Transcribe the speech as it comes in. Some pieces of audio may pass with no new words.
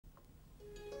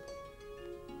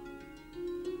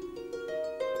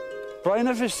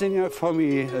Blaenau Ffestiniog for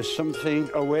me is something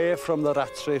away from the rat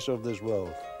race of this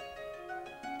world.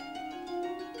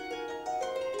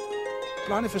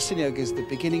 Blaenau Ffestiniog is the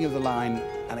beginning of the line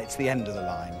and it's the end of the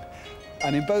line.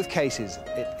 And in both cases,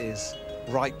 it is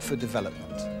ripe for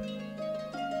development.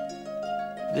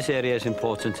 This area is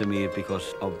important to me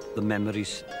because of the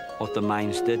memories, what the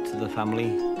mines did to the family.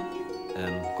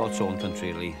 God's own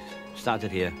country, really. Started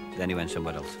here, then he went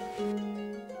somewhere else.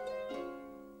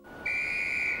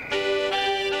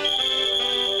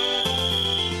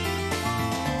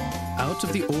 Out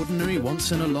of the ordinary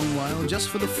once in a long while, just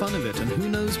for the fun of it, and who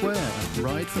knows where.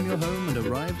 Ride from your home and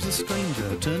arrive as a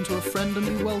stranger, turn to a friend and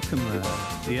be welcome there.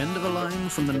 The end of a line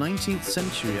from the 19th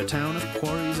century, a town of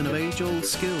quarries and of age-old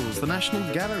skills. The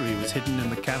National Gallery was hidden in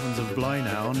the caverns of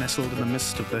Blaenau, nestled in the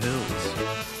midst of the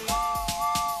hills.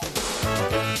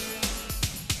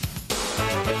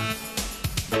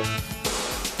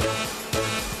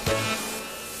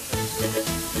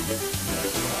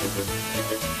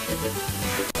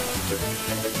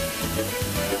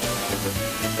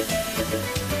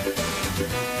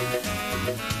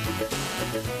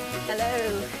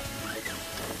 Hello.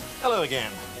 Hello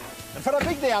again. And for our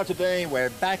big day out today, we're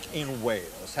back in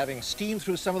Wales, having steamed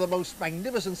through some of the most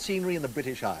magnificent scenery in the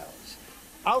British Isles.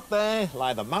 Out there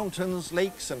lie the mountains,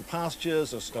 lakes and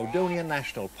pastures of Snowdonia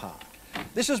National Park.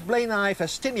 This is Blaenau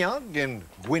Ffestiniog in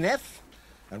Gwynedd,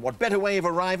 and what better way of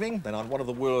arriving than on one of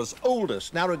the world's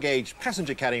oldest narrow-gauge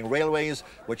passenger-carrying railways,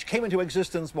 which came into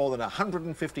existence more than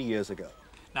 150 years ago.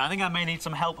 Now, I think I may need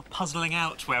some help puzzling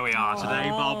out where we are today,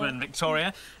 Bob and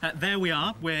Victoria. There we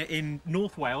are. We're in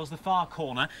North Wales, the far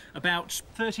corner, about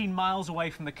 13 miles away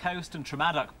from the coast and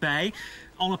Tremaddock Bay,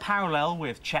 on a parallel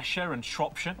with Cheshire and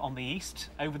Shropshire on the east,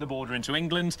 over the border into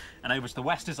England and over to the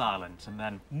west is Ireland. And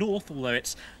then north, although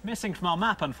it's missing from our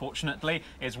map, unfortunately,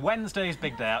 is Wednesday's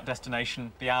big day out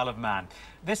destination, the Isle of Man.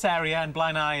 This area in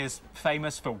Blaenau is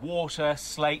famous for water,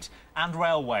 slate and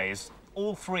railways.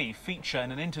 All three feature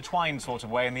in an intertwined sort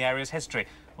of way in the area's history.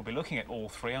 We'll be looking at all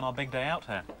three on our big day out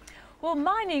here. Well,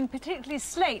 mining, particularly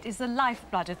slate, is the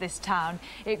lifeblood of this town.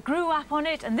 It grew up on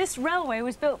it, and this railway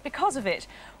was built because of it.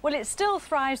 Well, it still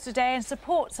thrives today and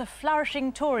supports a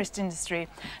flourishing tourist industry.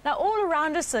 Now, all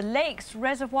around us are lakes,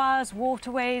 reservoirs,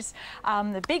 waterways,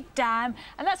 the big dam,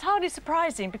 and that's hardly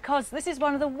surprising because this is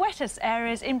one of the wettest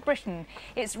areas in Britain.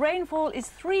 Its rainfall is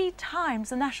 3 times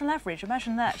the national average.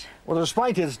 Imagine that. Well,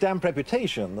 despite its damp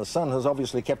reputation, the sun has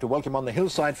obviously kept a welcome on the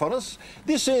hillside for us.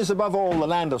 This is, above all, the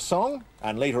land of song,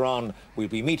 and later on, we'll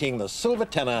be meeting the silver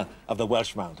tenor of the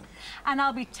Welsh mountains. And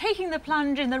I'll be taking the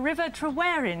plunge in the River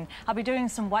Tryweryn. I'll be doing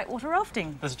some whitewater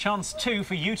rafting. There's a chance, too,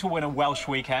 for you to win a Welsh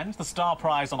weekend. The star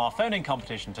prize on our phoning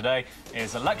competition today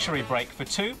is a luxury break for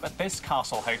 2 at this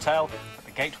Castle Hotel at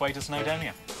the gateway to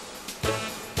Snowdonia.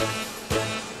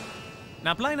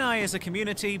 Now, Blaenau is a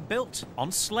community built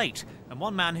on slate, and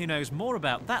one man who knows more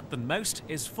about that than most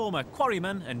is former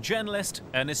quarryman and journalist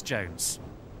Ernest Jones.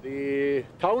 The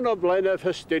town of Blaenau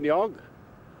Ffestiniog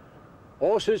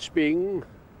owes its being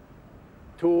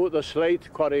to the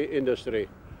slate quarry industry.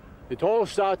 It all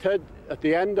started at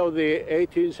the end of the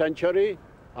 18th century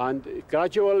and it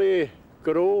gradually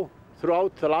grew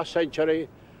throughout the last century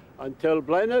until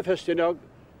Blaenau Ffestiniog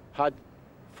had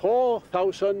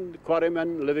 4,000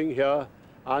 quarrymen living here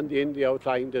and in the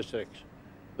outlying districts.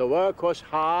 The work was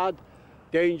hard,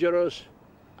 dangerous,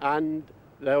 and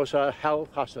there was a health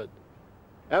hazard.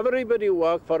 Everybody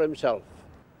worked for himself.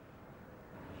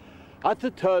 At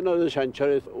the turn of the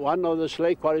century, one of the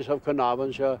slate quarries of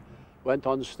Carnarvonshire went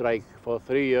on strike for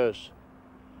 3 years.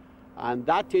 And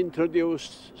that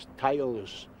introduced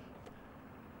tiles.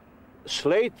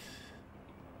 Slate,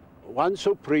 once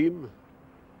supreme,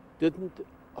 didn't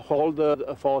hold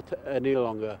the fort any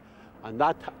longer. And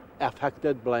that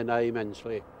affected Blaenau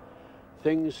immensely.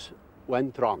 Things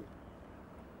went wrong.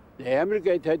 They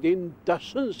emigrated in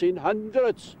dozens, in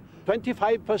hundreds.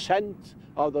 25%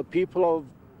 of the people of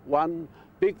one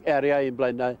big area in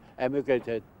Blaenau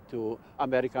emigrated to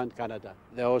America and Canada.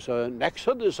 There was an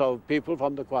exodus of people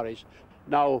from the quarries.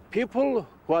 Now, people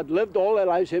who had lived all their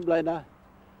lives in Blaenau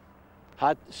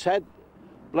had said,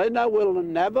 Blaenau will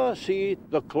never see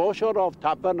the closure of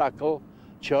Tabernacle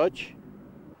Church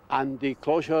and the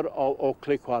closure of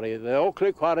Oakley Quarry. The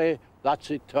Oakley Quarry,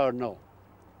 that's eternal.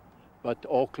 But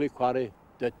Oakley Quarry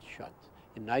did shut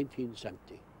in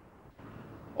 1970.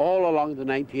 All along the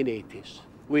 1980s.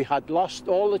 We had lost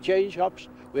all the chain shops,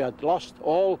 we had lost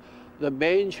all the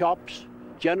main shops.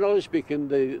 Generally speaking,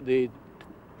 the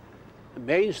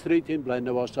main street in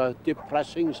Blaenau was a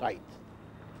depressing sight.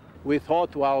 We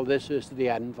thought, well, this is the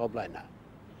end for Blaenau.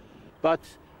 But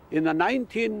in the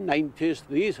 1990s,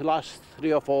 these last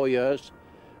 3 or 4 years,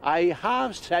 I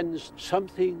have sensed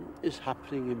something is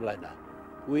happening in Blaenau.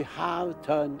 We have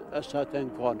turned a certain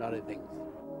corner, I think.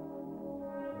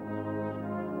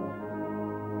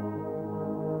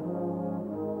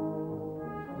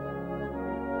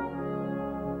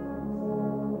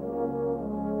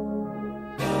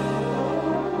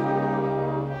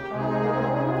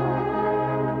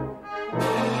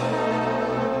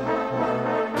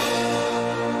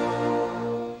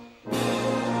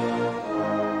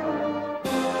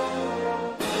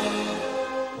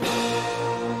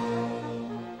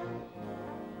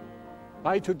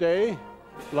 By today,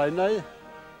 Blaenau,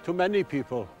 to many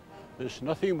people, is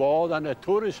nothing more than a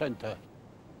tourist centre.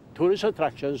 Tourist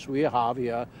attractions we have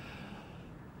here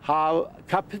have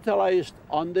capitalised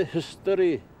on the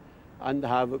history and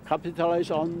have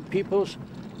capitalised on people's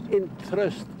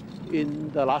interest in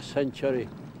the last century,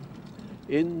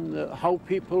 in how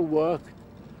people work,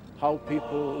 how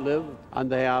people live, and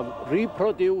they have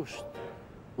reproduced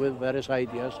with various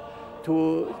ideas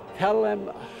to tell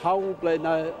them how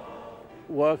Blaenau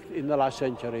worked in the last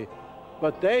century.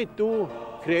 But they do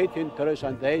create interest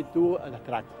and they do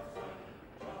attract.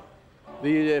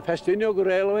 The Ffestiniog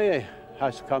Railway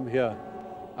has come here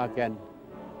again,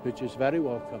 which is very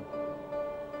welcome.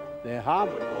 They have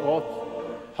brought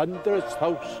hundreds,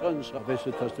 thousands of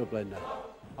visitors to Blaenau.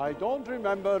 I don't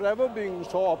remember ever being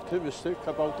so optimistic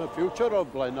about the future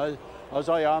of Blaenau as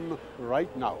I am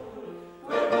right now.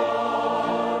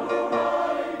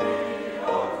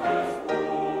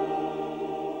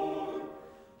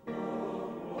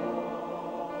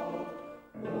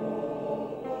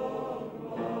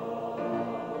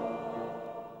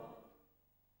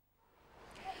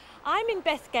 I'm in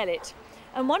Bethgelert,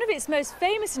 and one of its most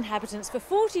famous inhabitants for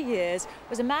 40 years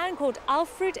was a man called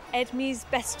Alfred Edmes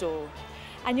Bestall.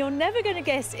 And you're never going to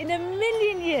guess in a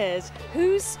million years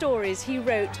whose stories he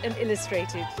wrote and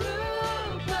illustrated.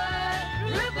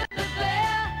 Rupert the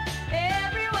Bear,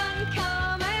 everyone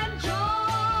come and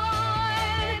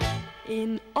join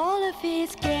in all of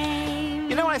his games.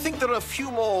 You know, I think there are a few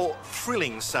more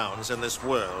thrilling sounds in this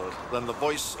world than the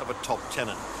voice of a top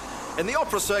tenor. In the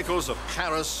opera circles of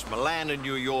Paris, Milan and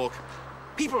New York,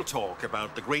 people talk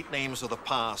about the great names of the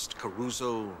past,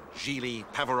 Caruso, Gigli,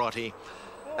 Pavarotti,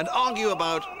 and argue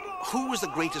about who was the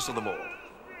greatest of them all.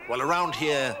 Well, around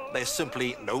here, there's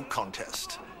simply no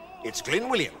contest. It's Glyn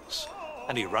Williams,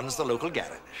 and he runs the local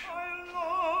garage.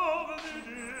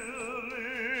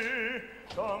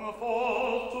 Come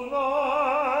forth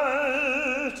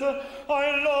tonight,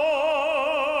 I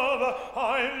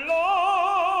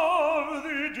love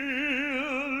thee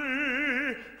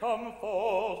dearly. Come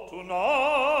forth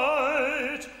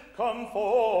tonight, come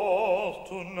forth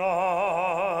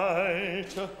tonight.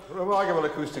 Remarkable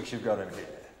acoustics you've got in here.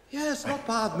 Yes, not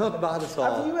bad at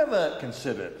all. Have you ever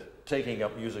considered taking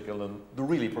up musical in the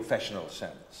really professional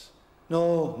sense?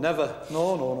 No, never.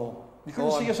 No. You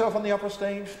couldn't see yourself on the opera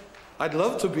stage? I'd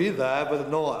love to be there, but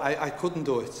no, I couldn't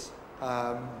do it.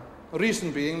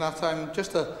 Reason being that I'm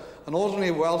just an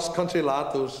ordinary Welsh country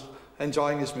lad who's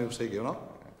enjoying his music, you know.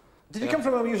 Did you come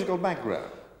from a musical background?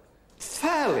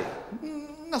 Fairly.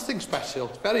 Nothing special.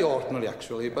 Very ordinary,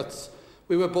 actually, but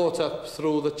we were brought up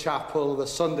through the chapel, the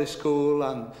Sunday school,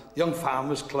 and Young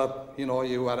Farmers Club. You know,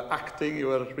 you were acting, you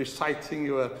were reciting,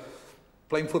 you were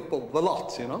playing football, the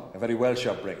lot, you know. A very Welsh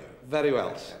upbringing. Very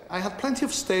Welsh. I had plenty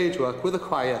of stage work with the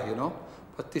choir, you know,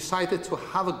 but decided to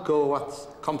have a go at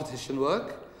competition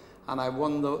work, and I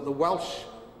won the Welsh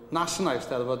National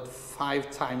about 5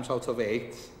 times out of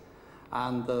 8,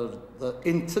 and the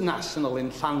International in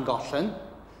Llangollen,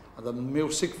 and the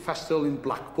Music Festival in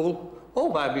Blackpool,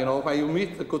 all them, you know, where you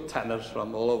meet the good tenors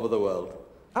from all over the world.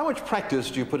 How much practice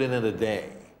do you put in a day?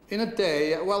 In a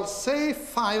day, well, say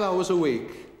 5 hours a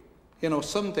week. You know,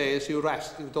 some days you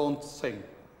rest, you don't sing,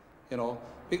 you know.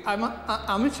 I'm an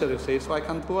amateur, you see, so I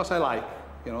can do what I like,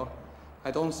 you know.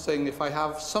 I don't sing. If I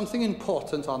have something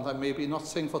important on, I maybe not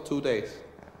sing for 2 days.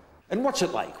 And what's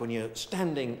it like when you're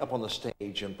standing up on the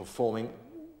stage and performing?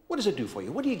 What does it do for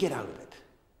you? What do you get out of it?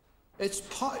 It's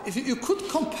if you could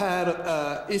compare,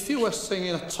 if you were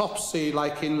singing a top C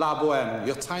like in La Boheme,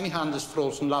 your tiny hand is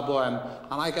frozen La Boheme,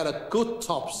 and I get a good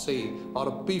top C or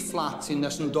a B flat in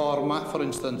Nessun Dorma, for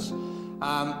instance.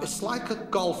 It's like a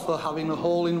golfer having a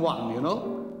hole in one, you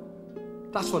know?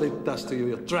 That's what it does to you.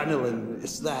 Your adrenaline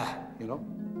is there, you know?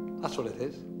 That's what it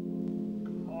is.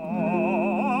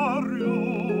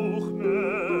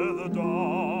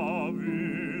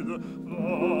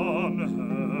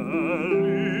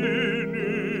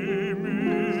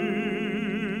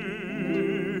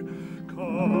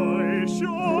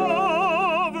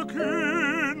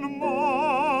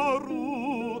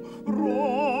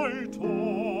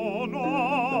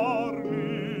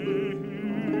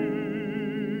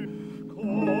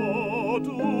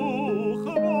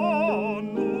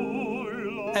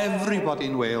 everybody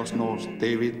in Wales knows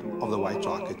David of the White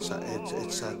Rock. It's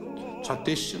a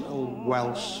traditional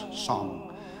Welsh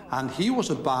song. And he was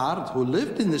a bard who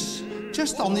lived in this,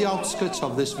 just on the outskirts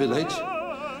of this village.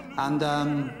 And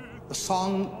the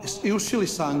song is usually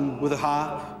sung with a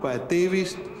harp, where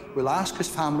David will ask his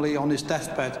family on his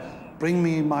deathbed, "Bring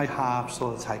me my harp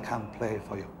so that I can play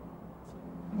for you."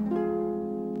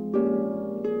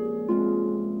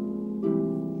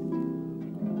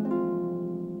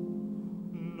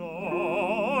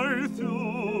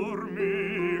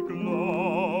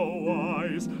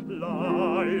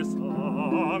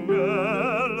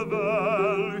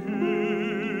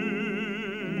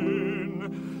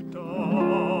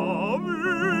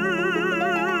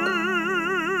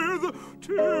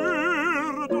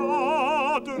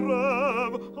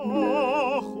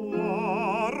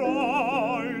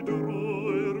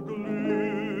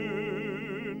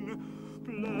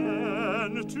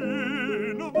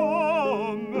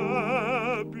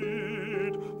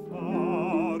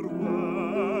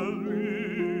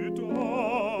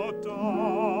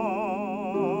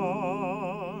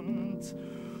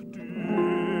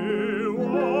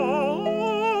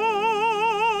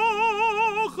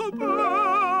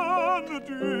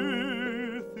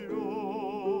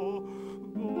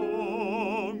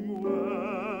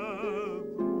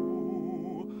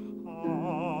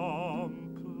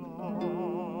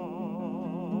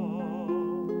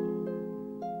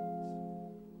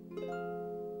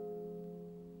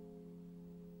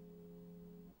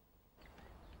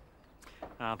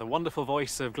 The wonderful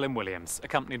voice of Glyn Williams,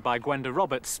 accompanied by Gwenda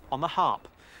Roberts on the harp.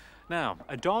 Now,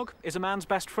 a dog is a man's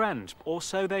best friend, or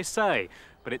so they say,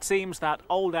 but it seems that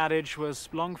old adage was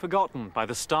long forgotten by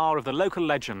the star of the local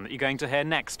legend that you're going to hear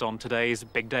next on today's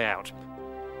Big Day Out.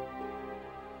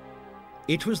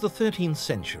 It was the 13th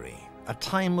century, a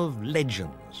time of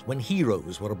legends when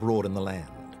heroes were abroad in the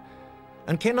land.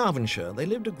 And Caernarvonshire, there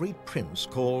lived a great prince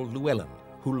called Llewellyn,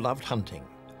 who loved hunting.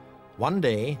 One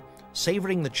day,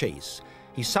 savouring the chase,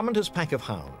 he summoned his pack of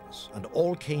hounds, and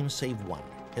all came save one,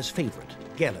 his favourite,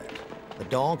 Gelert, the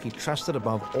dog he trusted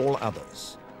above all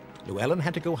others. Llewellyn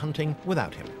had to go hunting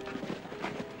without him.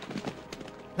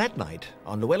 That night,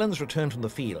 on Llewellyn's return from the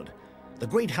field, the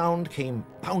great hound came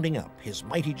bounding up, his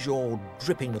mighty jaw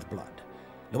dripping with blood.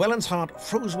 Llewellyn's heart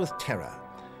froze with terror.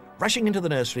 Rushing into the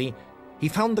nursery, he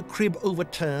found the crib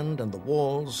overturned and the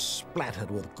walls splattered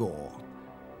with gore.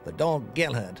 The dog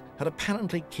Gelert had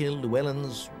apparently killed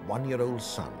Llewellyn's one-year-old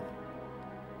son.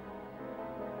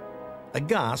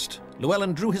 Aghast,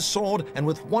 Llewellyn drew his sword and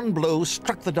with one blow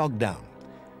struck the dog down.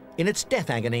 In its death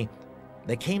agony,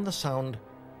 there came the sound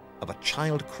of a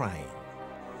child crying.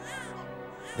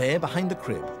 There, behind the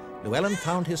crib, Llewellyn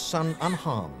found his son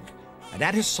unharmed, and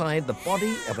at his side the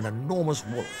body of an enormous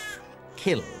wolf,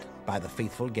 killed by the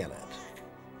faithful Gelert.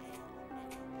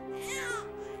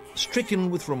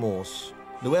 Stricken with remorse,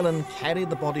 Llewellyn carried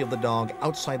the body of the dog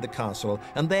outside the castle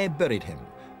and there buried him,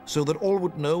 so that all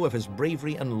would know of his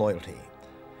bravery and loyalty.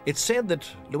 It's said that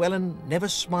Llewellyn never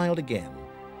smiled again,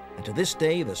 and to this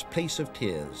day this place of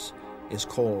tears is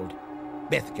called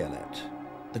Bethgelert,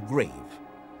 the grave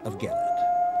of Gelert.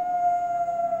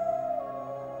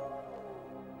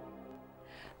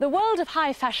 The world of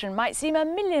high fashion might seem a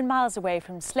million miles away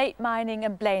from slate mining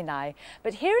and Blaenau,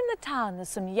 but here in the town there's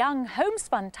some young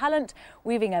homespun talent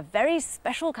weaving a very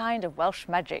special kind of Welsh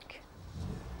magic.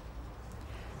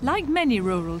 Like many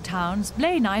rural towns,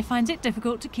 Blaenau finds it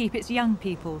difficult to keep its young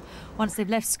people. Once they've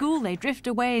left school, they drift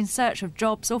away in search of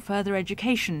jobs or further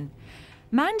education.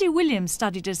 Mandy Williams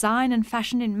studied design and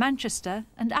fashion in Manchester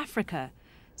and Africa.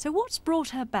 So what's brought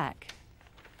her back?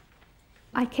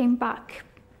 I came back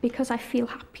because I feel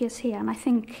happiest here, and I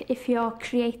think if you're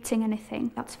creating anything,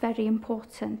 that's very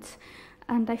important.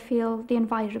 And I feel the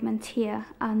environment here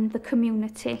and the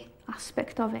community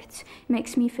aspect of it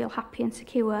makes me feel happy and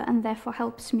secure, and therefore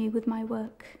helps me with my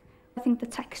work. I think the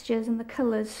textures and the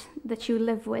colours that you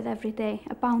live with every day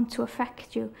are bound to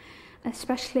affect you,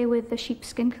 especially with the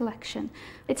sheepskin collection.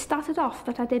 It started off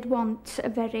that I did want a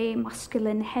very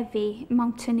masculine, heavy,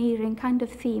 mountaineering kind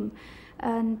of theme,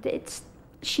 and it's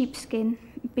sheepskin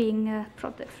being a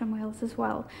product from Wales as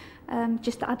well,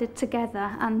 just added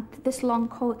together, and this long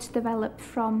coat developed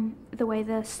from the way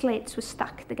the slates were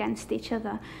stacked against each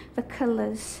other, the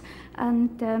colours,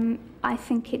 and I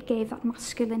think it gave that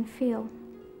masculine feel.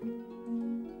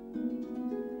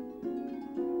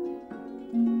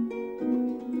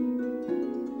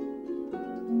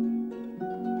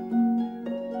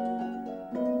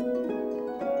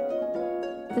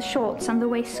 The shorts and the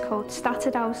waistcoat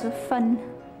started out as a fun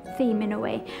theme in a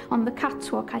way. On the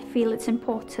catwalk I feel it's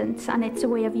important, and it's a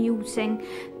way of using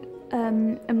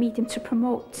a medium to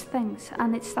promote things,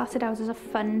 and it started out as a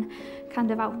fun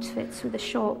kind of outfit with the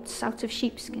shorts out of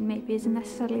sheepskin. Maybe isn't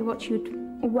necessarily what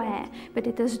you'd wear, but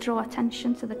it does draw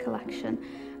attention to the collection,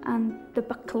 and the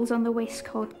buckles on the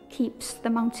waistcoat keeps the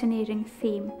mountaineering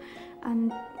theme,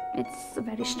 and it's a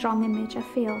very strong image, I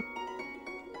feel.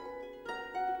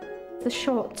 The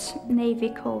short navy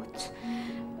coat,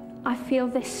 I feel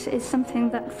this is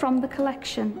something that from the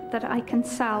collection that I can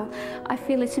sell. I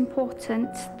feel it's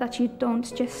important that you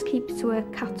don't just keep to a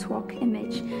catwalk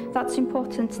image. That's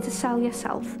important to sell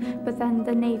yourself, but then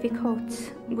the navy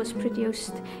coat was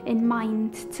produced in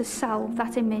mind to sell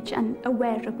that image and a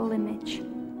wearable image.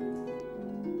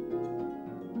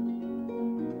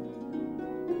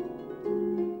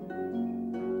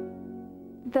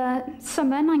 The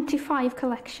Summer '95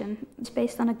 collection is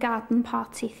based on a garden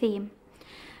party theme.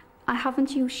 I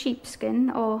haven't used sheepskin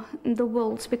or the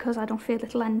wools because I don't feel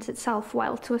it lends itself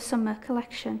well to a summer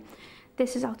collection.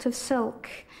 This is out of silk.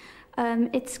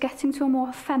 It's getting to a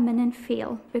more feminine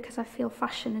feel because I feel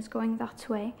fashion is going that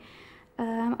way.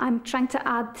 I'm trying to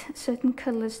add certain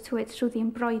colours to it through the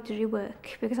embroidery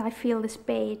work because I feel this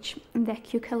beige and the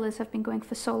EQ colours have been going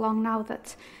for so long now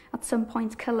that at some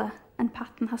point colour and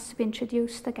pattern has to be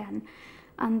introduced again.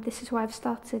 And this is why I've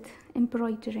started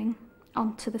embroidering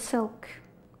onto the silk.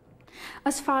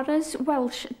 As far as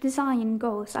Welsh design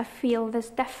goes, I feel there's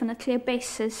definitely a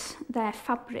basis there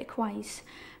fabric-wise.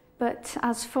 But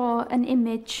as for an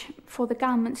image for the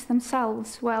garments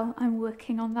themselves, well, I'm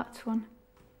working on that one.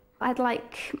 I'd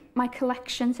like my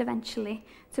collections eventually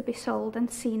to be sold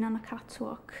and seen on a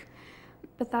catwalk.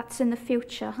 But that's in the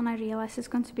future, and I realise it's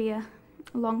going to be a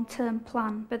long-term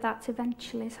plan, but that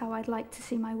eventually is how I'd like to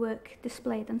see my work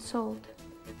displayed and sold.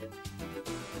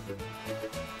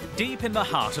 Deep in the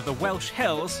heart of the Welsh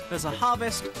hills, there's a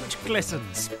harvest which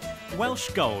glistens. Welsh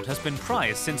gold has been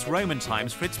prized since Roman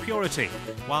times for its purity,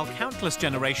 while countless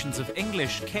generations of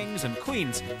English kings and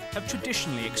queens have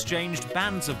traditionally exchanged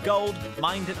bands of gold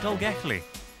mined at Dolgelly.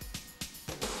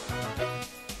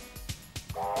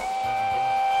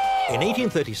 In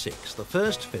 1836, the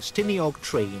first Ffestiniog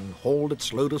train hauled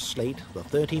its load of slate the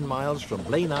 13 miles from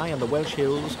Blaenau and the Welsh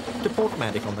hills to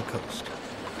Porthmadog on the coast.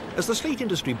 As the slate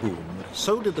industry boomed,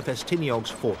 so did the Ffestiniog's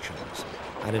fortunes,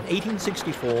 and in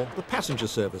 1864 the passenger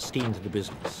service steamed into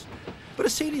business. But a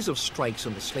series of strikes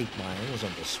on the slate mines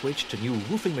and the switch to new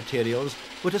roofing materials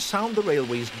were to sound the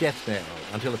railway's death knell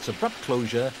until its abrupt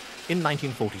closure in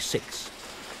 1946.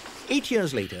 8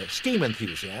 years later, steam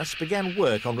enthusiasts began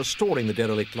work on restoring the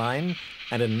derelict line,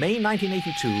 and in May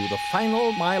 1982 the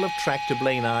final mile of track to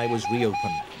Blaenau was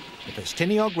reopened. The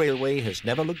Ffestiniog Railway has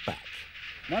never looked back.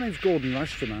 My name's Gordon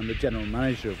Rushton. I'm the general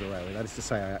manager of the railway. That is to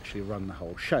say, I actually run the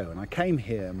whole show. And I came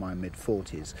here in my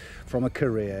mid-40s from a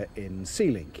career in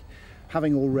Sea-Link,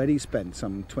 having already spent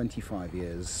some 25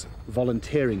 years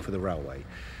volunteering for the railway.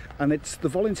 And it's the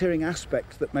volunteering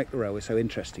aspect that make the railway so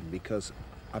interesting, because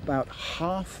about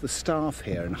half the staff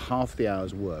here and half the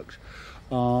hours worked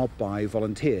are by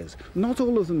volunteers. Not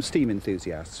all of them steam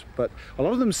enthusiasts, but a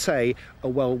lot of them say, oh,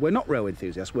 well, we're not railway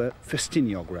enthusiasts, we're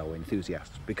Ffestiniog Railway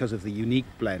enthusiasts, because of the unique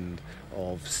blend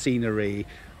of scenery,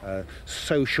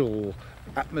 social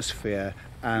atmosphere,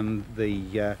 and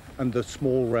the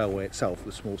small railway itself,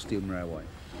 the small steam railway.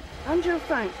 I'm Jill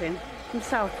Franklin from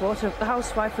Southport, a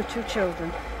housewife with 2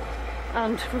 children.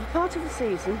 And for part of the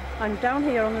season, I'm down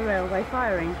here on the railway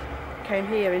firing. Came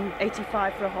here in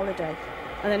 '85 for a holiday.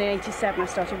 And then in '87 I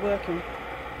started working.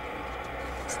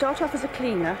 Start off as a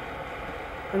cleaner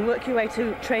and work your way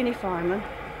to trainee fireman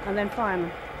and then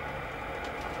fireman.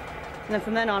 And then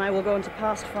from then on I will go on to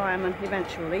past fireman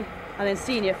eventually, and then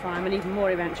senior fireman even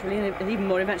more eventually, and even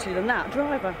more eventually than that,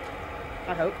 driver,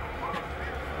 I hope.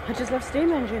 I just love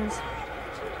steam engines.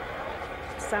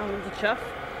 The sound of the chuff,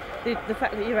 the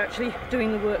fact that you're actually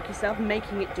doing the work yourself,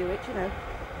 making it do it, you know.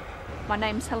 My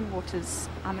name's Helen Waters.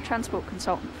 I'm a transport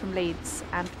consultant from Leeds,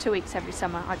 and for 2 weeks every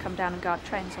summer I come down and guard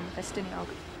trains on the Ffestiniog.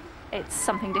 It's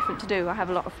something different to do. I have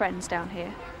a lot of friends down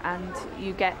here, and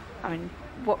you get,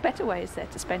 what better way is there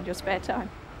to spend your spare time?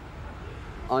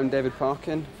 I'm David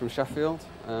Parkin from Sheffield.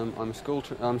 I'm a school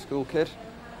kid.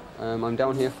 I'm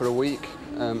down here for a week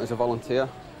as a volunteer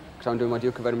because I'm doing my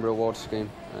Duke of Edinburgh award scheme.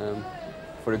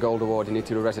 For a gold award you need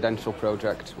to do a residential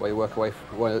project where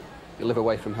you live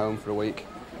away from home for a week.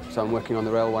 So I'm working on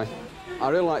the railway. I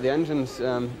really like the engines,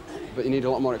 but you need a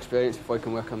lot more experience before you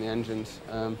can work on the engines.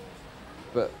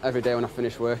 But every day when I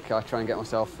finish work, I try and get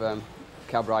myself a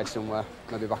cab ride somewhere,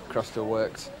 maybe back across to a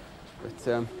works.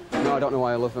 But no, I don't know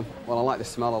why I love them. Well, I like the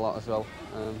smell a lot as well,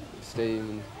 the steam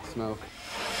and smoke.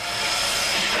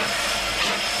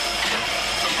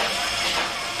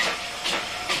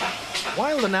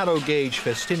 While the narrow-gauge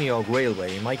Ffestiniog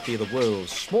Railway might be the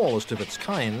world's smallest of its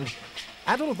kind,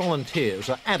 adult volunteers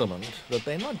are adamant that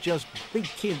they're not just big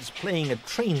kids playing at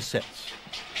train sets.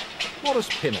 Morris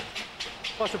Pinner.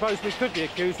 I suppose we could be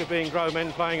accused of being grown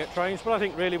men playing at trains, but I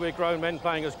think really we're grown men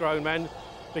playing as grown men,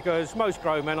 because most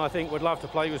grown men, I think, would love to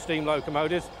play with steam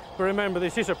locomotives. But remember,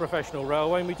 this is a professional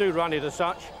railway, and we do run it as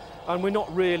such, and we're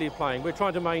not really playing. We're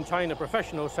trying to maintain a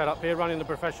professional setup here, running in a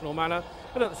professional manner,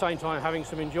 and at the same time having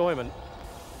some enjoyment.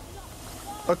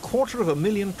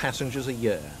 250,000 passengers a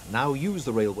year now use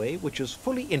the railway, which is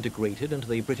fully integrated into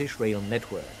the British rail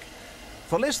network.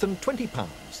 For less than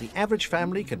 £20, the average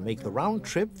family can make the round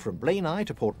trip from Blaenau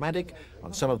to Portmadoc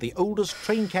on some of the oldest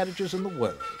train carriages in the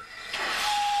world.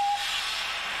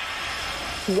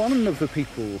 One of the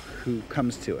people who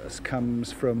comes to us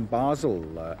comes from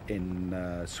Basel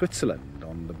in Switzerland,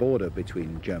 on the border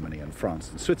between Germany and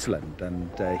France and Switzerland, and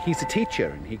he's a teacher,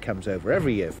 and he comes over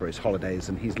every year for his holidays,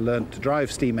 and he's learnt to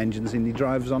drive steam engines, and he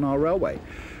drives on our railway.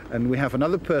 And we have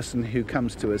another person who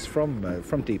comes to us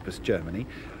from deepest Germany,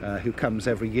 who comes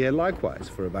every year likewise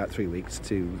for about 3 weeks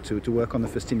to work on the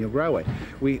Ffestiniog Railway.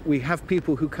 We have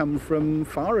people who come from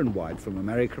far and wide, from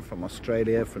America, from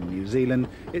Australia, from New Zealand.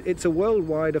 It's a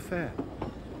worldwide affair.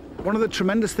 One of the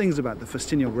tremendous things about the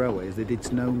Ffestiniog Railway is that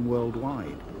it's known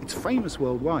worldwide. It's famous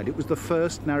worldwide. It was the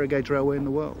first narrow gauge railway in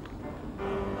the world.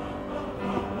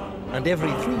 And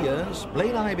every 3 years,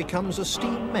 Blaenau becomes a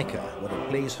steam mecca, where it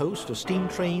plays host to steam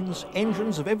trains,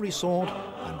 engines of every sort,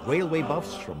 and railway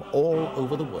buffs from all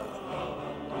over the world.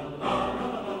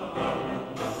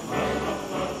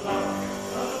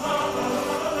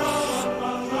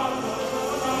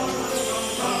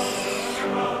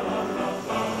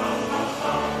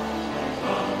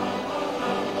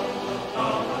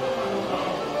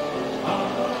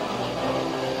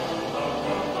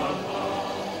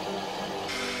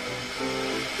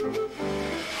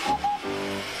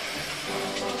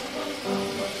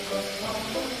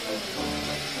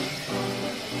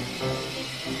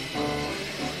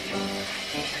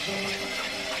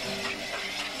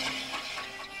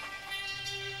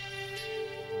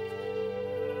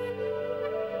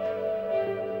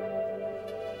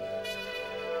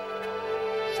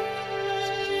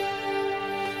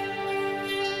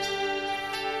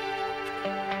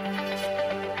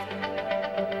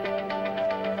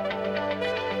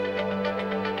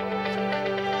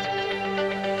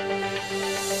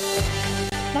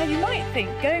 Now you might think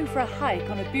going for a hike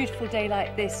on a beautiful day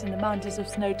like this in the mountains of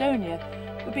Snowdonia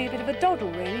would be a bit of a doddle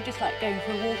really, just like going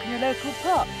for a walk in your local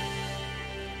park.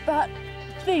 But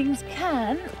things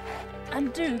can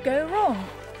and do go wrong.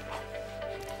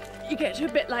 You get to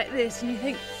a bit like this and you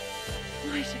think,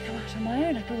 why should I come out on my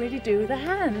own? I can really do with a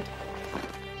hand.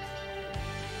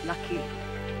 Lucky.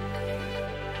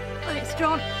 Thanks,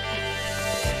 John.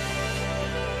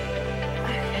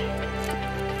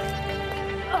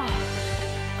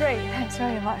 Great, thanks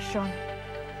very much, John.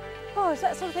 Oh, does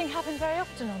that sort of thing happen very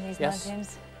often on these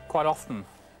mountains? Quite often.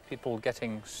 People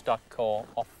getting stuck or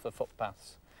off the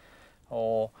footpaths.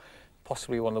 Or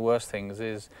possibly one of the worst things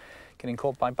is getting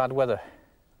caught by bad weather.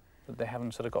 That they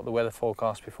haven't sort of got the weather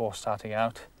forecast before starting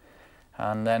out.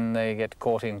 And then they get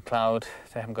caught in cloud,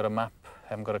 they haven't got a map, they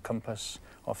haven't got a compass,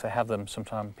 or if they have them,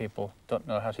 sometimes people don't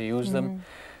know how to use them.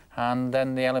 And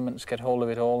then the elements get hold of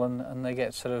it all and they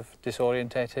get sort of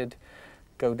disorientated,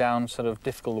 go down sort of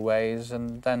difficult ways,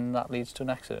 and then that leads to an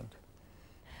accident.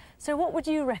 So what would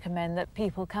you recommend that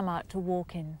people come out to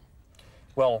walk in?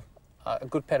 Well, a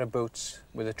good pair of boots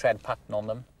with a tread pattern on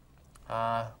them,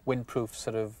 windproof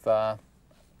sort of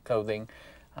clothing,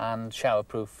 and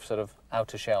showerproof sort of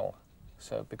outer shell.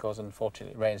 So because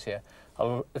unfortunately it rains here,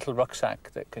 a little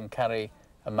rucksack that can carry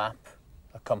a map,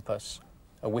 a compass,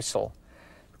 a whistle.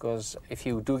 Because if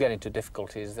you do get into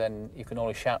difficulties, then you can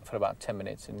only shout for about 10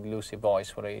 minutes and lose your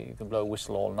voice, where you can blow a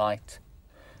whistle all night.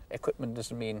 Equipment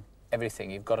doesn't mean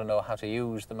everything. You've got to know how to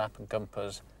use the map and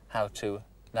compass, how to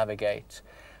navigate.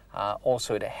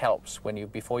 Also, it helps when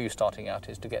before you're starting out,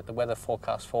 is to get the weather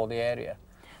forecast for the area.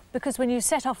 Because when you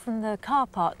set off from the car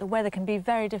park, the weather can be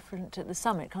very different at the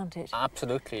summit, can't it?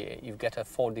 Absolutely. You get a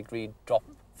 4-degree drop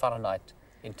Fahrenheit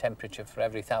in temperature for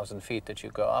every 1,000 feet that you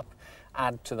go up.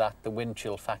 Add to that the wind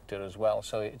chill factor as well,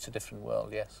 so it's a different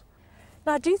world, yes.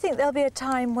 Now, do you think there'll be a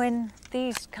time when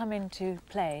these come into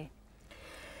play?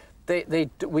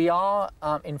 We are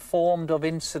informed of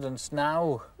incidents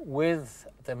now with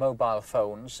the mobile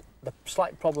phones. The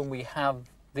slight problem we have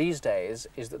these days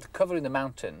is that the cover in the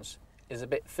mountains is a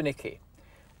bit finicky.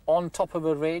 On top of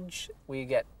a ridge, we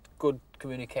get good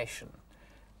communication.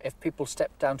 If people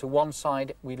step down to one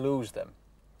side, we lose them.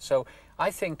 So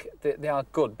I think that they are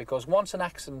good, because once an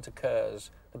accident occurs,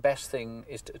 the best thing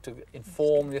is to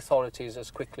inform the authorities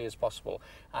as quickly as possible.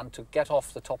 And to get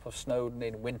off the top of Snowdon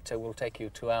in winter will take you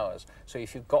 2 hours. So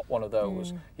if you've got one of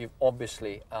those, you've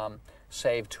obviously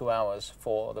saved 2 hours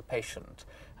for the patient.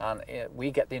 And we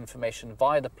get the information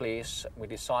via the police. We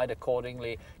decide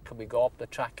accordingly, can we go up the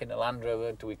track in a Land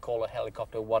Rover, do we call a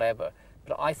helicopter, whatever.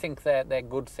 But I think they're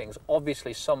good things.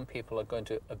 Obviously, some people are going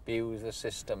to abuse the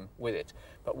system with it.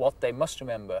 But what they must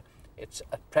remember, it's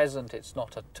at present, it's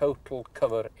not a total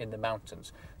cover in the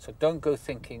mountains. So don't go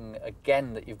thinking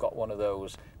again that you've got one of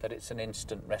those, that it's an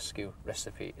instant rescue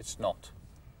recipe. It's not.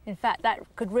 In fact, that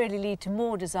could really lead to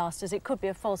more disasters. It could be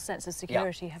a false sense of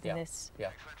security having this.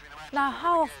 Yeah. Now,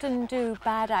 how often do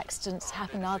bad accidents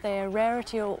happen? Are they a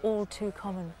rarity or all too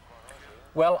common?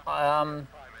 Well,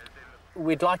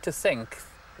 we'd like to think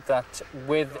that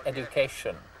with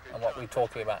education and what we're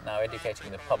talking about now,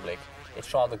 educating the public,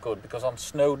 it's rather good, because on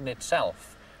Snowdon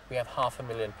itself, we have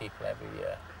 500,000 people every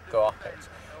year go up it.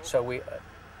 So we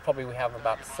have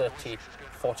about 30,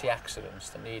 40 accidents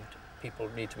that people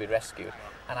need to be rescued.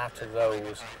 And out of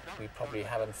those, we probably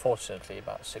have, unfortunately,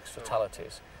 about 6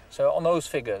 fatalities. So on those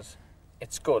figures,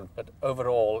 it's good, but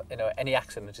overall, any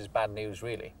accident is bad news,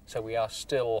 really. So we are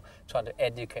still trying to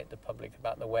educate the public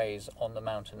about the ways on the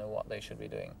mountain and what they should be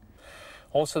doing.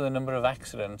 Also, the number of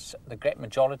accidents, the great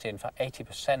majority, in fact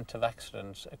 80% of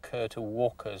accidents, occur to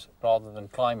walkers rather than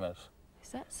climbers. Is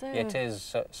that so? It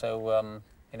is. So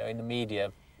in the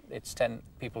media,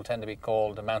 people tend to be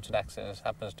called a mountain accident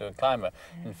happens to a climber.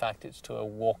 Yeah. In fact, it's to a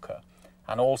walker.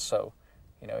 And also,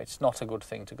 it's not a good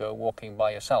thing to go walking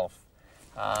by yourself.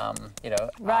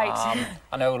 Right.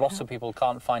 I know lots of people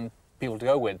can't find people to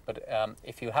go with, but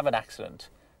if you have an accident,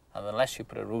 and unless you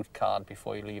put a route card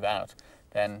before you leave out,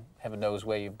 then heaven knows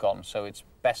where you've gone. So it's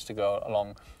best to go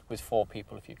along with 4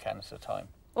 people if you can at a time.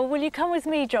 Well, will you come with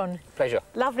me, John? Pleasure.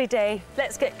 Lovely day.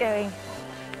 Let's get going.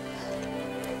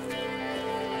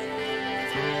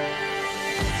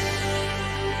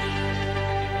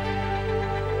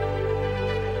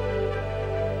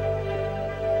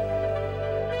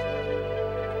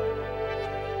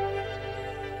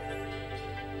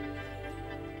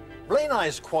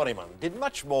 Blaenau's quarrymen did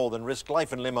much more than risk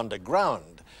life and limb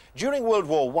underground. During World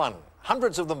War I,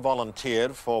 hundreds of them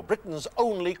volunteered for Britain's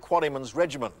only quarrymen's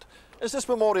regiment, as this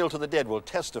memorial to the dead will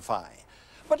testify.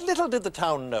 But little did the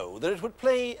town know that it would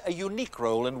play a unique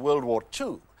role in World War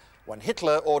II, when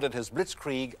Hitler ordered his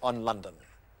blitzkrieg on London.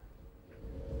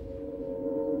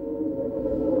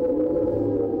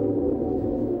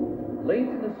 Late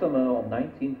in the summer of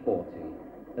 1940,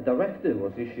 a directive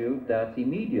was issued that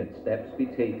immediate steps be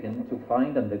taken to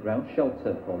find underground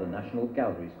shelter for the National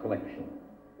Gallery's collection.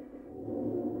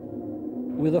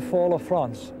 With the fall of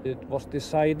France, it was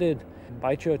decided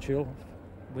by Churchill,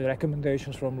 with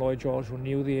recommendations from Lloyd George, who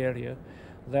knew the area,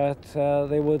 that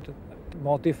they would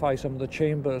modify some of the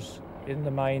chambers in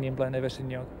the mine in Blaenau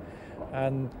Ffestiniog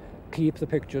and keep the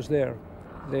pictures there.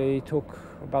 They took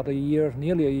about a year,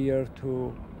 nearly a year,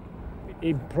 to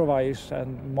improvise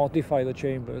and modify the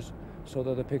chambers so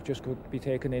that the pictures could be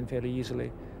taken in fairly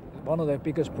easily. One of their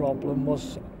biggest problems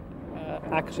was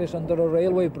access under a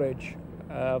railway bridge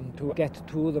to get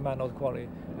to the manode quarry,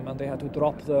 and they had to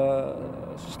drop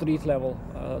the street level,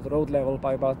 the road level,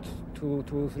 by about 2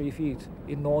 or 3 feet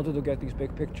in order to get these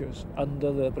big pictures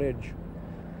under the bridge.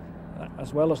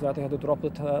 As well as that, they had to drop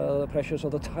the pressures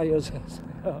of the tires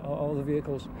of the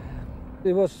vehicles.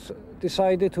 It was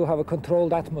decided to have a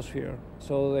controlled atmosphere,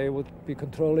 so they were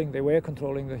controlling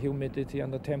the humidity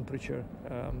and the temperature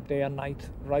day and night,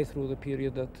 right through the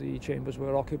period that the chambers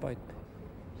were occupied.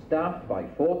 Staffed by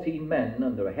 14 men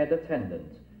under a head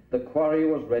attendant, the quarry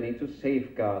was ready to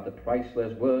safeguard the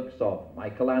priceless works of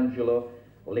Michelangelo,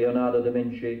 Leonardo da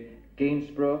Vinci,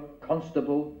 Gainsborough,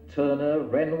 Constable, Turner,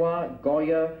 Renoir,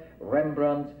 Goya,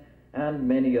 Rembrandt, and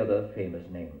many other famous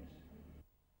names.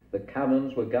 The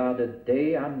caverns were guarded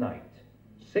day and night.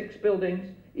 6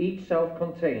 buildings, each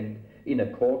self-contained, in a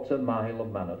quarter-mile of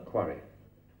manode quarry.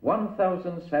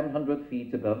 1,700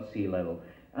 feet above sea level,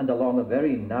 and along a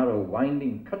very narrow,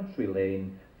 winding country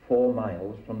lane 4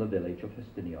 miles from the village of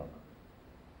Ffestiniog.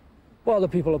 Well, the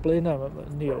people of Blaenau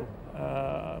knew.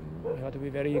 You had to be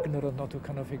very ignorant not to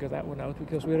kind of figure that one out,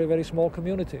 because we're a very small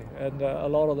community, and a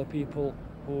lot of the people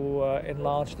who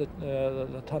enlarged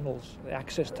the tunnels, the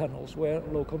access tunnels, were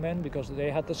local men, because they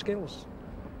had the skills.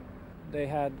 They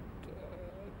had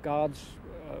guards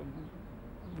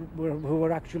who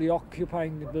were actually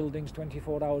occupying the buildings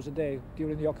 24 hours a day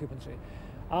during the occupancy.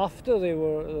 After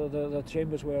the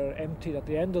chambers were emptied at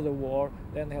the end of the war,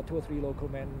 then they had 2 or 3 local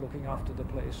men looking after the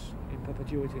place in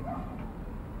perpetuity.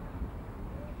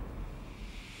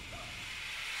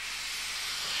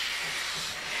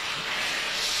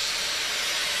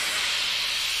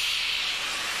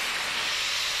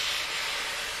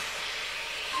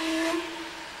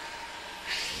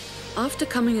 After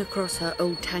coming across her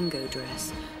old tango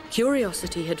dress,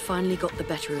 curiosity had finally got the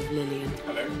better of Lillian.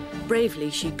 Hello.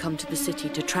 Bravely, she'd come to the city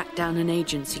to track down an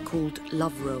agency called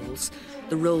Love Rolls,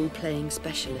 the role-playing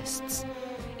specialists.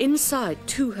 Inside,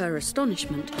 to her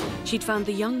astonishment, she'd found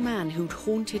the young man who'd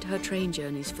haunted her train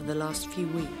journeys for the last few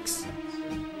weeks.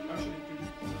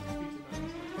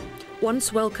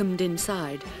 Once welcomed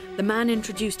inside, the man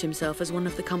introduced himself as one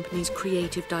of the company's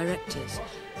creative directors.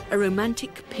 A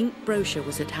romantic pink brochure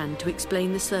was at hand to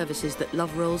explain the services that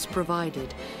Love Rolls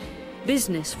provided.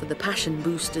 Business for the passion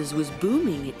boosters was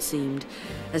booming, it seemed,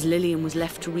 as Lillian was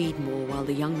left to read more while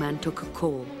the young man took a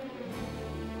call.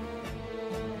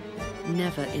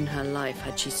 Never in her life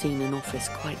had she seen an office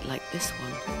quite like this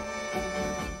one.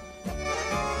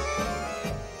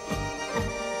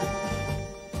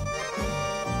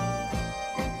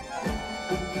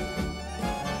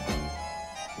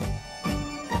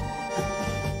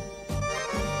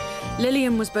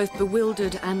 Lillian was both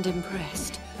bewildered and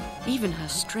impressed. Even her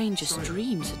strangest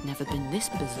dreams had never been this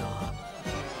bizarre.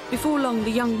 Before long, the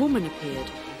young woman appeared,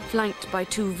 flanked by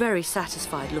two very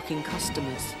satisfied-looking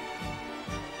customers.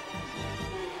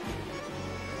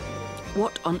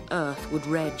 What on earth would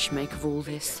Reg make of all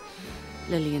this?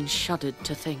 Lillian shuddered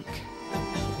to think.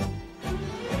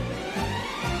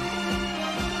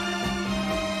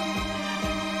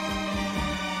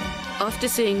 After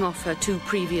seeing off her two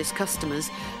previous customers,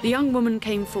 the young woman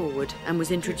came forward and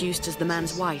was introduced as the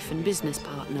man's wife and business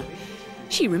partner.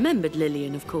 She remembered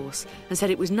Lillian, of course, and said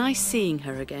it was nice seeing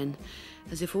her again,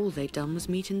 as if all they'd done was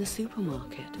meet in the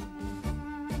supermarket.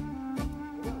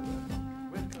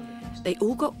 They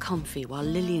all got comfy while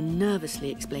Lillian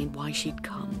nervously explained why she'd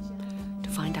come, to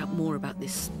find out more about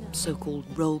this so-called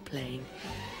role-playing.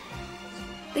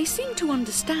 They seemed to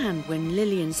understand when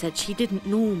Lillian said she didn't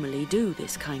normally do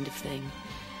this kind of thing.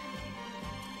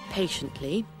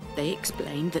 Patiently, they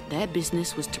explained that their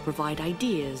business was to provide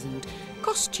ideas and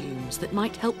costumes that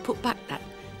might help put back that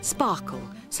sparkle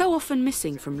so often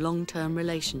missing from long-term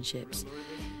relationships.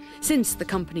 Since the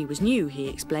company was new, he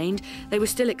explained, they were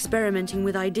still experimenting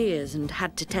with ideas and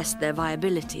had to test their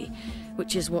viability,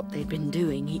 which is what they'd been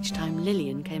doing each time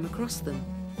Lillian came across them.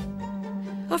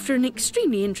 After an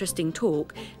extremely interesting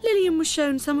talk, Lillian was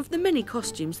shown some of the many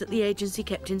costumes that the agency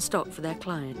kept in stock for their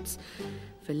clients.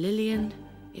 For Lillian,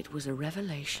 it was a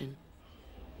revelation.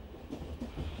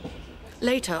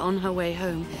 Later, on her way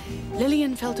home,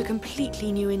 Lillian felt a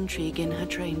completely new intrigue in her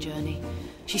train journey.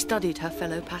 She studied her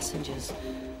fellow passengers.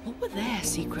 What were their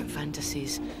secret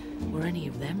fantasies? Were any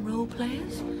of them role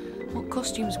players? What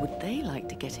costumes would they like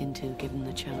to get into, given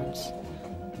the chance?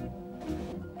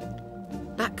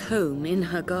 Back home, in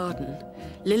her garden,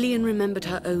 Lillian remembered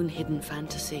her own hidden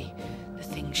fantasy, the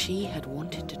thing she had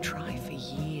wanted to try for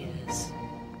years.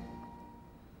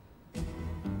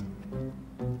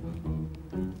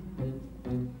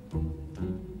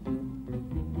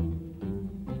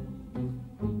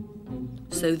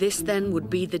 So this then would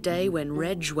be the day when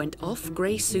Reg went off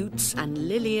grey suits and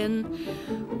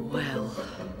Lillian, well...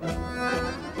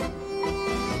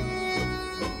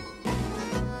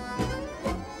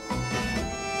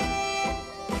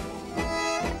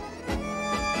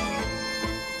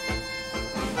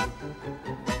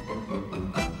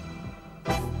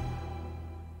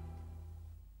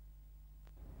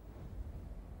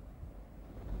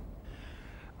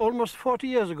 Almost 40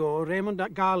 years ago, Raymond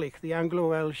Garlick, the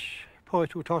Anglo-Welsh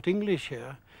poet who taught English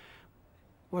here,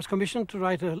 was commissioned to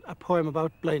write a poem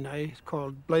about Blaenau. It's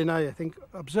called Blaenau, I think,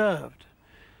 Observed.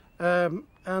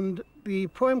 And the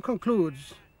poem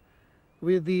concludes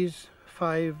with these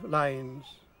 5 lines,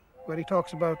 where he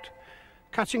talks about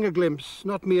catching a glimpse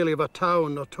not merely of a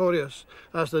town notorious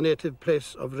as the native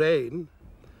place of rain,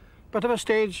 but of a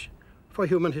stage for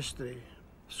human history,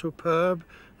 superb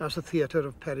as the theatre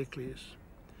of Pericles.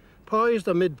 Poised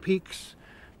amid peaks,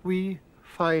 we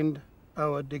find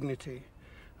our dignity.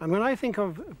 And when I think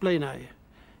of Blaenau,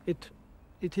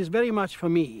 it is very much for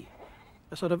me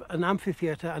a sort of an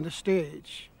amphitheatre and a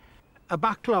stage, a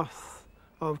backcloth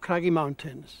of craggy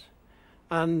mountains,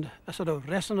 and a sort of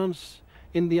resonance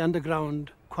in the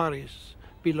underground quarries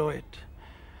below it.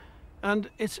 And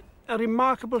it's a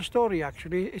remarkable story,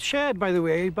 actually. It's shared, by the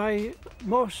way, by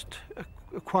most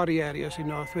quarry areas in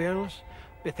North Wales,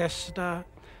 Bethesda,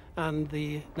 and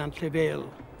the Langley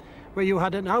Vale, where you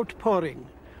had an outpouring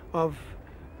of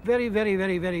very, very,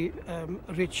 very, very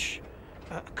rich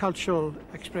cultural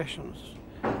expressions.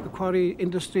 The quarry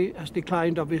industry has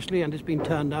declined, obviously, and it's been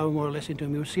turned now more or less into a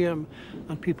museum,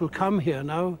 and people come here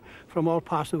now from all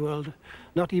parts of the world,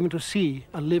 not even to see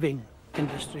a living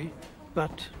industry,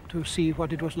 but to see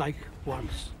what it was like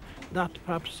once. That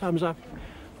perhaps sums up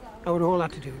our whole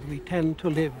attitude. We tend to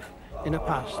live in the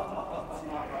past.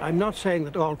 I'm not saying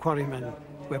that all quarrymen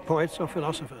were poets or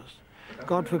philosophers.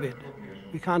 God forbid.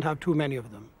 We can't have too many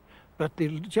of them. But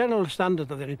the general standard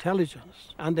of their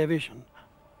intelligence and their vision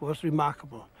was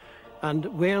remarkable. And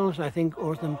Wales, I think,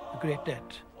 owes them a great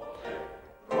debt.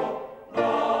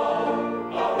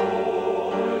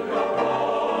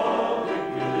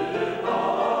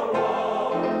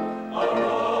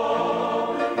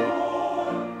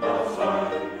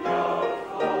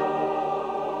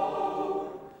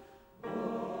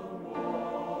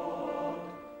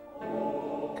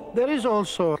 There is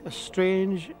also a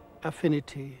strange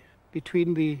affinity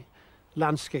between the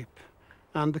landscape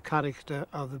and the character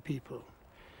of the people.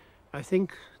 I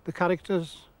think the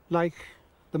characters, like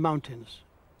the mountains,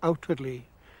 outwardly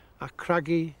are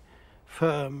craggy,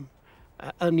 firm,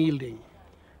 unyielding.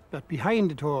 But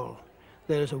behind it all,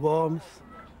 there is a warmth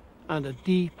and a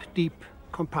deep, deep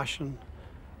compassion,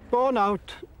 born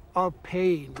out of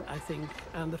pain, I think,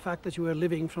 and the fact that you are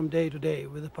living from day to day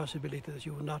with the possibility that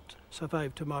you will not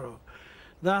survive tomorrow.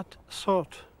 That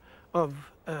sort of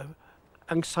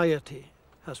anxiety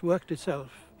has worked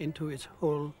itself into its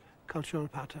whole cultural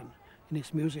pattern, in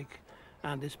its music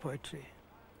and its poetry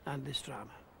and its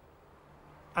drama.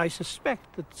 I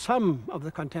suspect that some of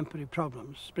the contemporary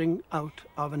problems spring out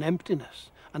of an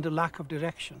emptiness and a lack of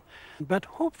direction. But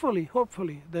hopefully,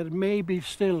 there may be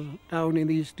still down in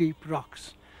these deep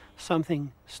rocks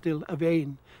something, still a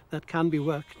vein that can be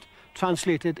worked,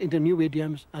 translated into new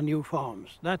idioms and new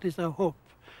forms. That is our hope,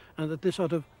 and that this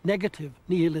sort of negative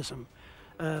nihilism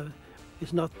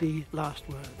is not the last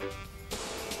word.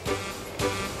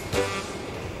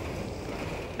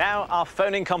 Now our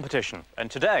phoning competition,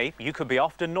 and today you could be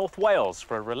off to North Wales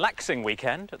for a relaxing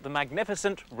weekend at the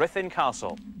magnificent Ruthin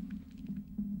Castle.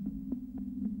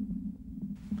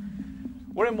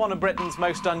 We're in one of Britain's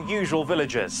most unusual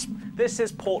villages. This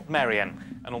is Portmeirion,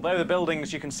 and although the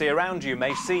buildings you can see around you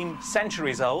may seem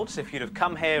centuries old, if you'd have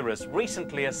come here as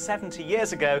recently as 70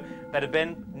 years ago, there'd have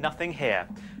been nothing here.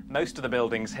 Most of the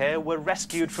buildings here were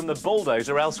rescued from the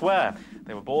bulldozer elsewhere.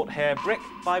 They were bought here brick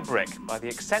by the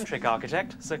eccentric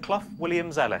architect Sir Clough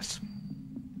Williams-Ellis.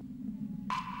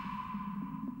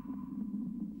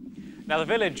 Now, the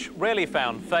village really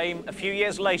found fame a few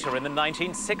years later in the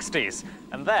 1960s,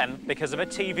 and then because of a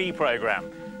TV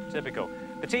programme. Typical.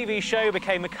 The TV show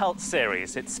became a cult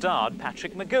series. It starred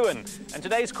Patrick McGoohan. And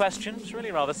today's question is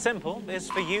really rather simple,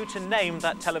 is for you to name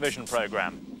that television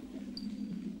programme.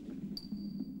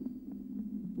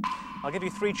 I'll give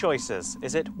you three choices.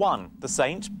 Is it 1, The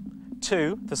Saint,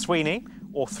 2, The Sweeney,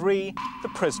 or 3, The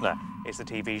Prisoner? Is the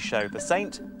TV show The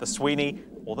Saint, The Sweeney,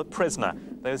 or The Prisoner?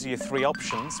 Those are your three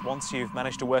options once you've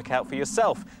managed to work out for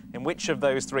yourself in which of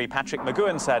those three Patrick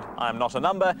McGoohan said, "I'm not a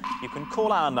number." You can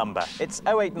call our number. It's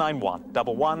 0891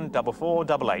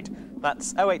 114488.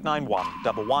 That's 0891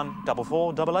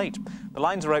 114488. The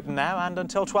lines are open now and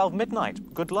until 12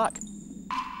 midnight. Good luck.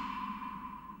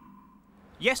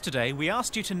 Yesterday, we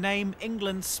asked you to name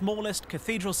England's smallest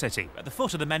cathedral city at the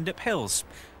foot of the Mendip Hills.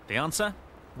 The answer?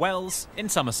 Wells in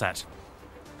Somerset.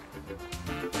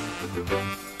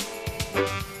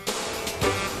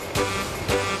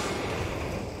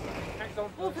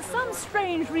 Well, for some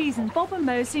strange reason, Bob and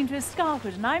Mo seem to have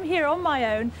scuppered, and I'm here on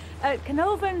my own at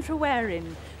Canolfan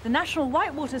Trewerin, the National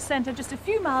Whitewater Centre just a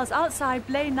few miles outside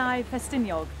Blaenau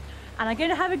Ffestiniog. And I'm going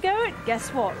to have a go at, guess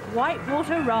what,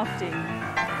 whitewater rafting.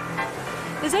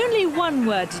 There's only one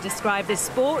word to describe this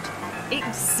sport: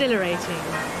 exhilarating.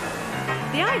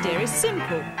 The idea is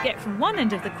simple: get from one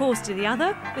end of the course to the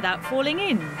other without falling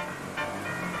in.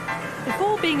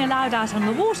 Before being allowed out on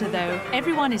the water, though,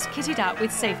 everyone is kitted out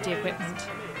with safety equipment.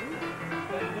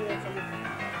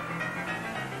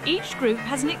 Each group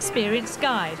has an experienced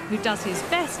guide who does his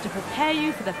best to prepare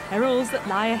you for the perils that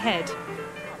lie ahead.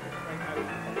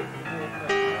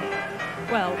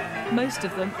 Well, most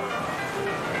of them.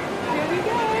 Here we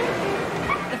go!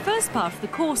 The first part of the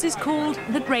course is called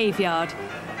the graveyard.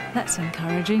 That's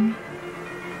encouraging.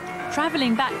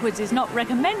 Travelling backwards is not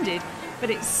recommended,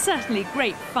 but it's certainly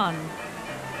great fun.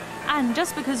 And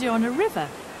just because you're on a river,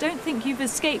 don't think you've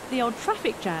escaped the odd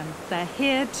traffic jam. They're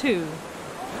here too.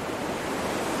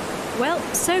 Well,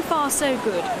 so far so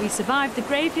good. We survived the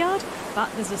graveyard,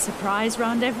 but there's a surprise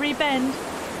round every bend.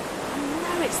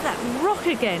 Oh no, it's that rock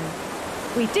again.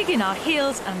 We dig in our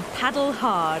heels and paddle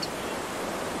hard.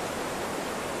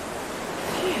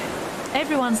 Phew.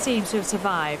 Everyone seems to have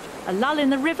survived. A lull in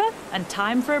the river and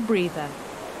time for a breather.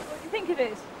 What do you think of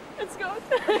it? It's good.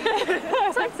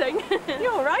 Exciting.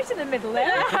 You're all right in the middle there.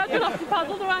 Yeah, I don't have to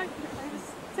paddle the right. I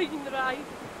was taking the ride.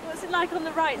 What's it like on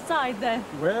the right side there?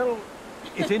 Well,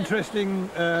 it's interesting.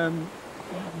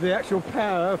 the actual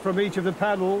power from each of the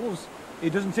paddles,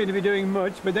 it doesn't seem to be doing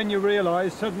much, but then you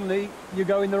realise suddenly you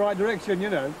go in the right direction, you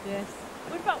know. Yes.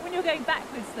 What about when you're going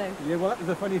backwards, though? Yeah, well, that was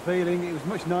a funny feeling. It was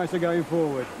much nicer going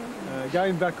forward.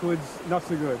 Going backwards, not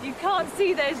so good. You can't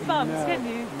see those bumps, No. can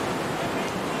you?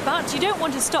 But you don't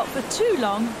want to stop for too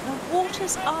long. The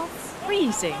waters are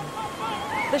freezing.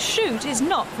 The chute is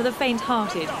not for the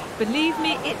faint-hearted. Believe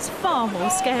me, it's far more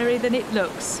scary than it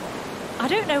looks. I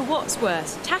don't know what's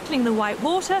worse, tackling the white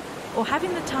water or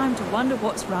having the time to wonder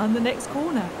what's round the next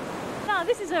corner. Now,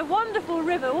 this is a wonderful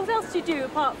river. What else do you do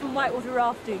apart from whitewater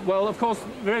rafting? Well, of course,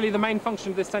 really the main function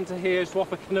of this centre here is to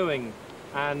offer canoeing.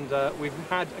 And we've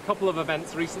had a couple of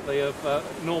events recently of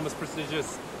enormous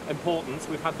prestigious importance.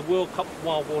 We've had the World Cup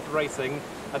Wild Water Racing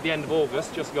at the end of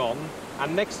August, just gone.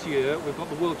 And next year, we've got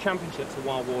the World Championships of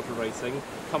Wild Water Racing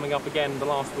coming up again the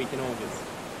last week in August.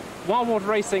 Wild water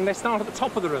racing, they start at the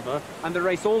top of the river and they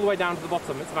race all the way down to the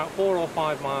bottom. It's about 4 or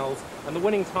 5 miles and the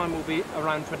winning time will be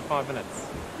around 25 minutes.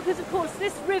 Because, of course,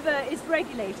 this river is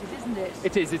regulated, isn't it?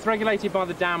 It is. It's regulated by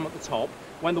the dam at the top.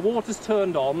 When the water's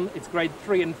turned on, it's grade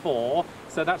 3 and 4,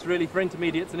 so that's really for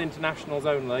intermediates and internationals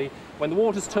only. When the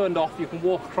water's turned off, you can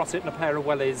walk across it in a pair of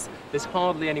wellies. There's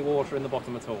hardly any water in the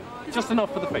bottom at all. Just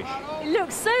enough for the fish. It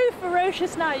looks so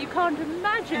ferocious now, you can't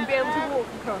imagine being able to walk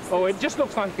across Oh, it just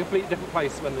looks like a completely different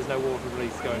place when there's no water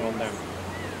release going on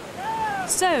down.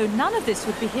 So none of this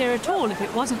would be here at all if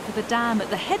it wasn't for the dam at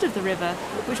the head of the river,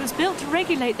 which was built to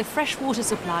regulate the fresh water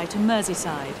supply to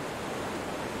Merseyside.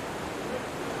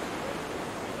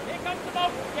 Here comes the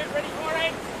boat. Get ready for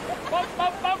it. Bump,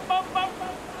 bump, bump, bump, bump,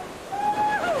 bump.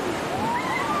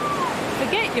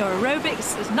 Forget your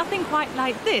aerobics, there's nothing quite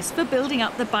like this for building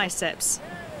up the biceps.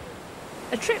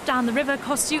 A trip down the river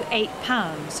costs you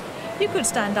 £8. You could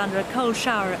stand under a cold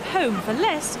shower at home for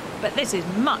less, but this is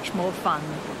much more fun.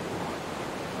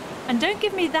 And don't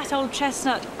give me that old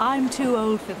chestnut, I'm too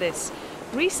old for this.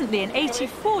 Recently, an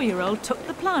 84-year-old took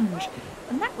the plunge,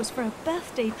 and that was for a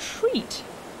birthday treat.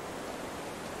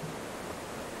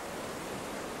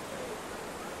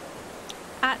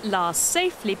 At last,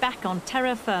 safely back on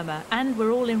terra firma, and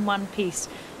we're all in one piece.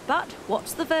 But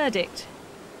what's the verdict?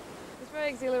 It's very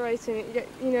exhilarating.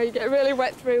 You get really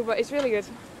wet through, but it's really good.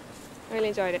 I really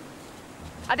enjoyed it.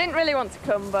 I didn't really want to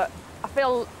come, but I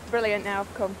feel brilliant now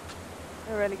I've come.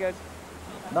 They're really good.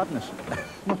 Madness.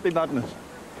 Must be madness.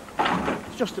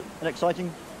 It's just an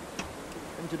exciting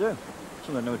thing to do.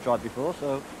 Something I've never tried before,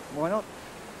 so why not?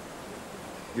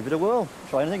 Give it a whirl.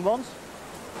 Try anything once.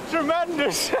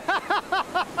 Tremendous!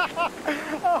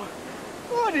 Oh,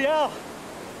 bloody hell!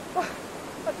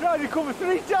 I tried to cover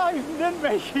 3 times and didn't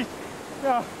make it.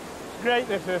 No, it's great,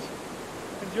 this is.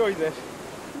 Enjoyed this.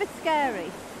 It's a bit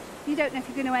scary. You don't know if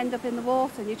you're going to end up in the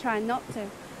water and you're trying not to.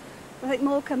 I think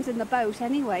more comes in the boat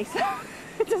anyway, so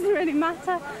it doesn't really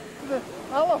matter.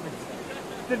 I love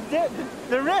it.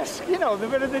 The risk, you know, the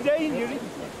bit of the danger,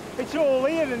 it's all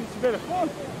here and it's a bit of fun.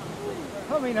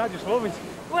 I mean, I just love it.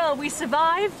 Well, we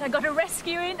survived, I got a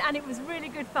rescue in, and it was really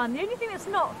good fun. The only thing that's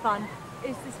not fun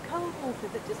is this cold water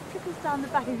that just trickles down the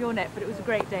back of your neck, but it was a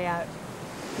great day out.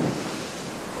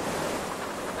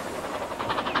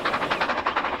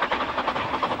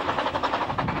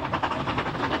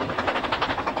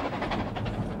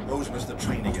 Rose missed the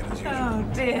train again, as usual. Oh,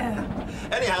 dear.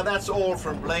 Anyhow, that's all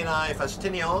from Blaenau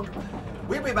Ffestiniog.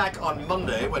 We'll be back on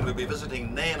Monday when we'll be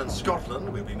visiting Nairn and Scotland.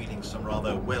 We'll be meeting some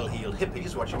rather well-heeled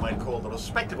hippies, what you might call the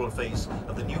respectable face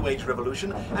of the New Age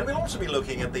revolution. And we'll also be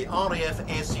looking at the RAF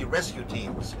AC rescue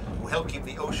teams who help keep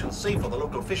the ocean safe for the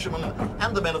local fishermen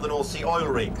and the men of the North Sea oil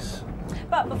rigs.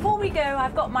 But before we go,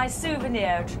 I've got my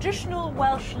souvenir, a traditional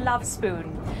Welsh love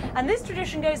spoon. And this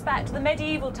tradition goes back to the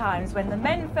medieval times when the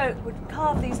menfolk would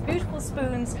carve these beautiful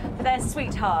spoons for their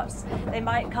sweethearts. They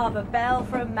might carve a bell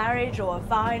for a marriage or a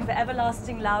vine for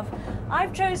everlasting love.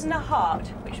 I've chosen a heart,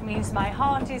 which means my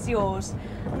heart is yours.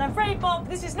 And I'm afraid, Bob,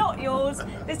 this is not yours.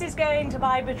 This is going to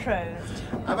my betrothed.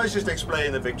 I must just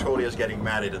explain that Victoria's getting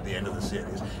married at the end of the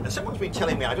series. And someone's been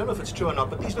telling me, I don't know if it's true or not,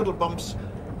 but these little bumps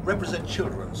represent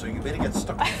children, so you better get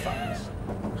stuck with fans.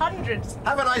 Hundreds.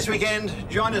 Have a nice weekend.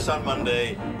 Join us on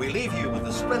Monday. We leave you with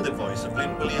the splendid voice of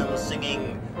Lynn Williams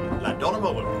singing La Donna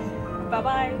Mobile.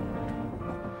 Bye-bye.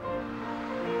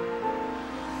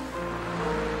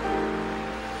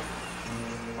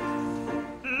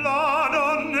 La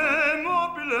donna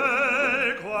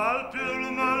mobile, qual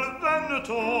più mal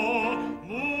veneto,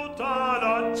 muta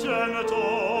d'accento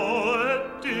e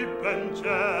di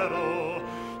pensiero,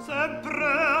 sempre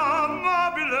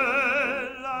amabile,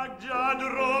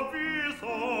 l'aggiadro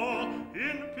viso,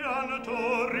 in pianto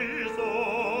riso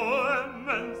e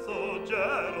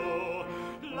mensoggero.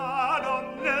 La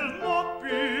donna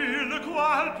mobile, qual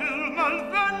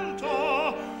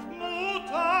malvento,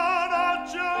 mutara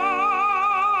gianto,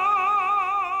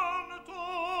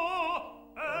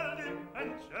 e di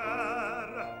pencer,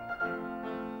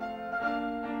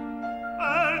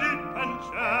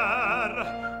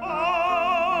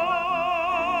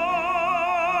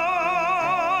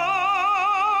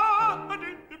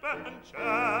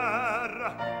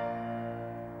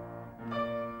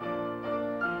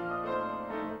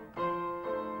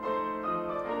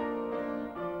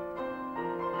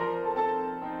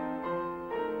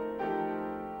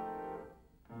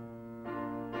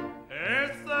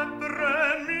 e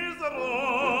sempre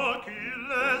misero chi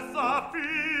le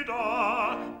s'affida,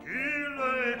 chi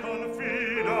le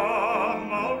confida,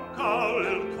 mocca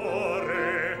il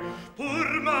core, pur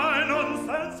mai non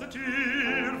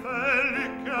sentir felice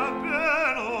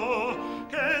pieno,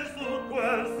 che su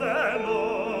quel seno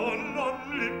non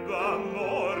libba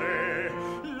amore,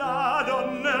 la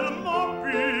donna il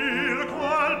mobil,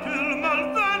 qual più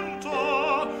malvento,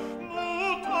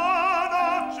 mutata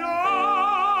gianto,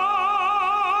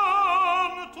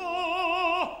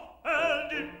 e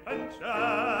di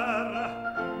pencer,